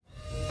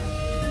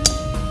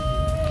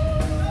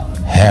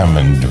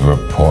Hammond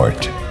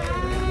Report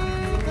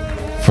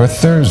for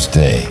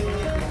Thursday,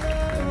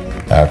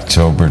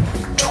 October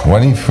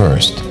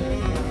 21st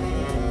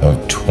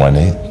of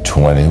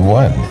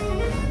 2021.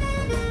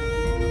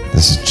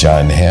 This is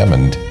John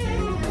Hammond,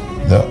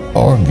 the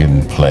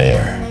organ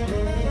player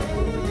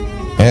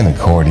and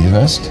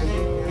accordionist.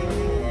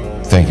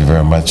 Thank you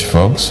very much,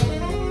 folks,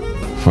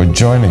 for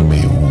joining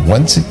me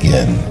once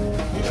again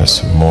for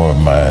some more of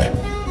my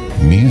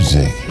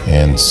music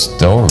and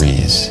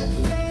stories.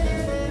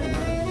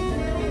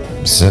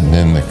 I'm sitting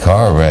in the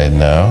car right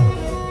now,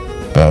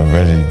 about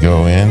ready to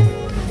go in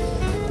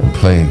and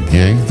play a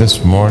gig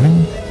this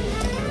morning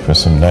for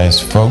some nice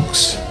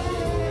folks.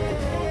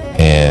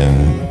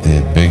 And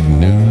the big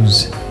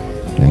news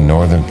in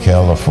Northern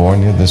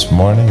California this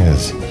morning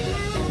is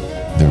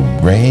the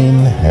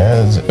rain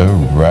has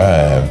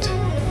arrived.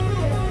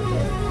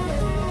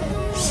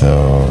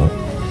 So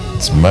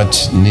it's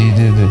much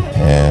needed,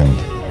 and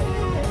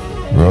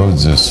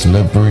roads are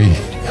slippery,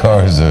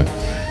 cars are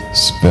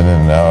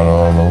spinning out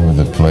all over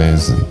the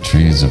place, and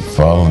trees have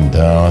fallen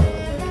down,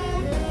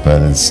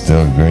 but it's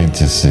still great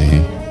to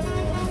see.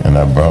 And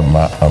I brought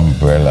my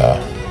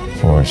umbrella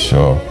for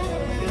sure.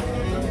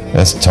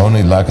 That's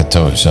Tony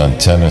Lakatosh on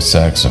tenor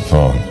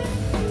saxophone.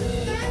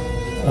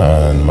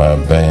 On my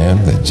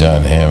band, the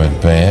John Hammond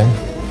Band,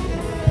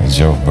 and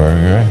Joe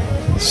Berger,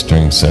 the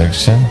string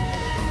section,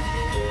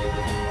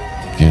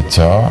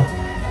 guitar.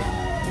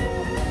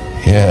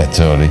 Yeah,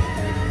 Tony.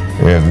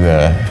 And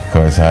of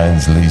course,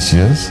 Heinz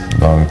Liesjes,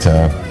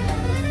 longtime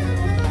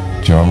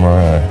drummer,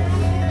 a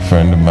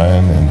friend of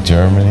mine in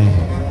Germany.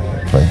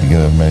 Played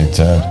together many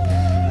times.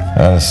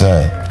 Out of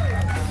sight.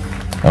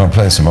 I'm gonna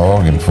play some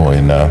organ for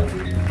you now.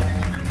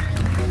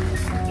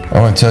 I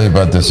want to tell you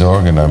about this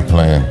organ I'm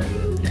playing,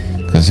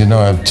 because you know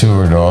I've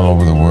toured all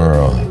over the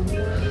world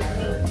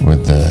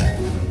with the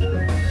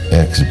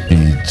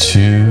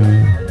XB2.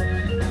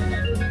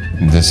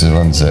 This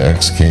one's the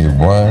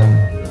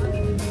XK1,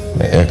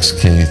 the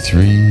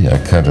XK3. I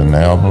cut an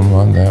album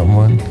on that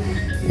one,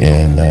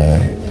 and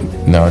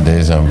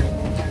nowadays I'm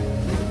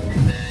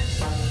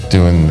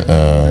doing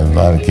a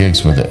lot of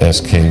gigs with the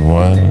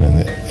SK1 and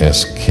the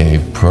SK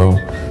Pro.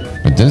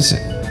 But this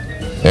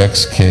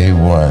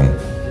XK1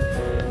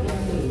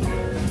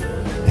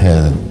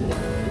 had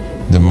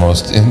the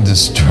most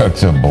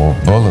indestructible,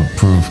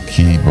 bulletproof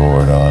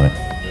keyboard on it.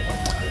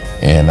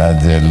 And I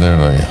did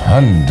literally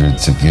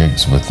hundreds of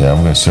gigs with that.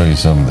 I'm going to show you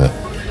some of the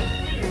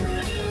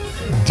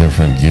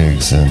different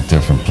gigs in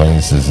different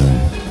places and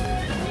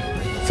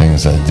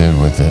things I did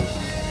with it.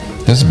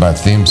 This is my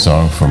theme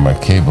song for my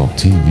cable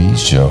TV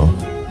show.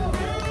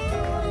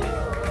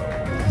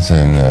 It's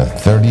in the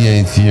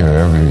 38th year,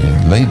 every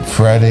late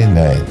Friday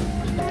night.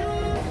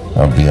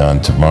 I'll be on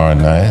tomorrow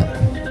night,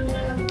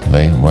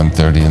 late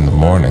 1:30 in the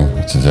morning,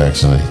 which is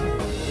actually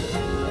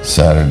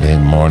Saturday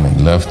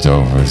morning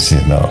leftovers,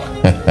 you know.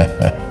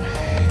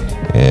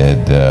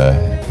 And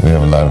we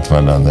have a lot of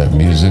fun on that.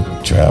 Music,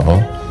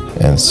 travel,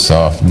 and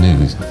soft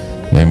news.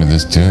 Name of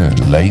this tune is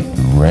Late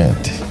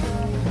Rent.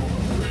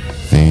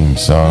 Theme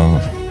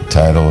song,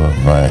 title of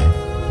my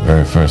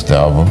very first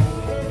album.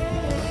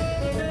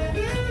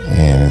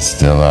 And it's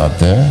still out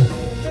there.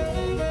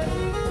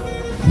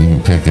 You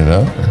can pick it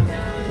up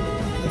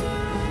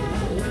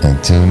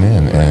and tune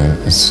in. And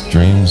it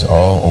streams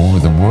all over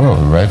the world,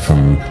 right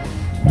from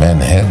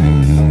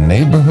Manhattan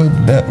Neighborhood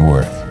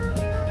Network.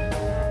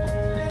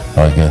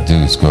 All you gotta do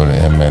is go to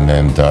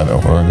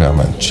mnn.org. I'm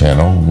on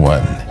channel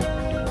 1.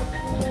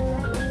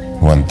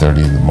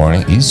 1:30 in the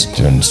morning,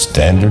 Eastern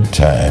Standard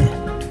Time.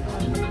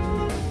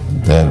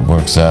 That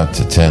works out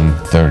to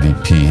 10:30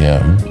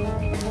 p.m.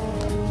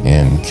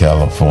 in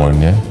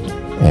California.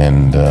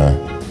 And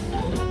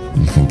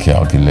you can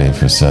calculate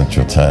for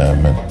Central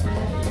Time and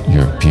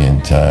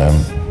European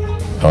Time,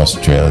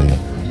 Australia,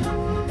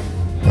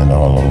 and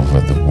all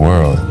over the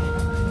world.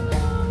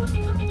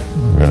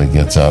 It really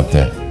gets out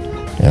there.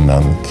 And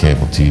on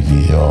cable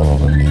TV all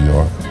over New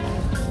York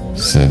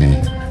City,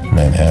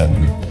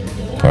 Manhattan,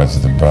 parts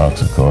of the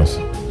Bronx, of course.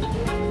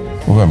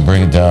 We're gonna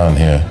bring it down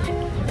here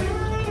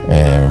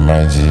and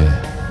remind you,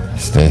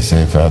 stay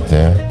safe out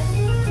there.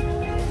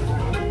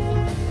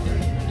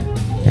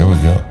 Here we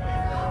go.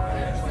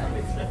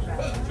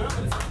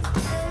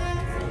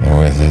 And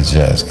with the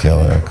Jazz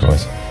Killer, of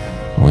course.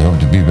 We hope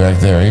to be back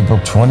there April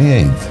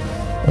 28th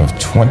of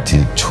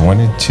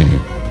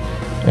 2022.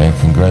 And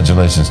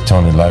congratulations,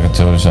 Tony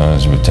Lakatosh, on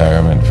his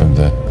retirement from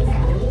the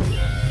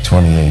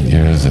 28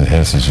 years at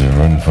Hessische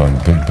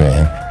Rundfunk Big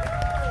Band.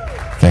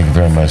 Thank you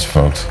very much,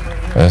 folks.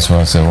 I just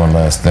want to say one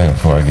last thing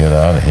before I get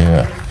out of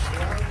here.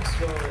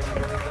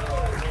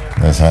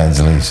 That's Heinz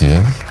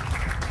Liesjes,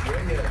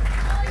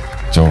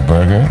 Joe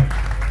Berger,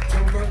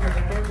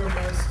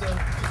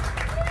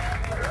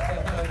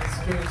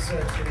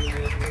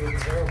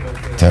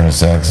 tenor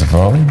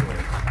saxophone,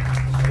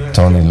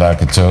 Tony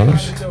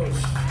Lakatosh,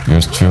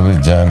 yours truly,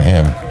 John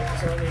Hammond.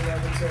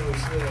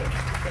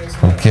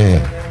 Okay,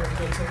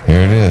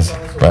 here it is.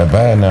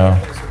 Bye-bye now.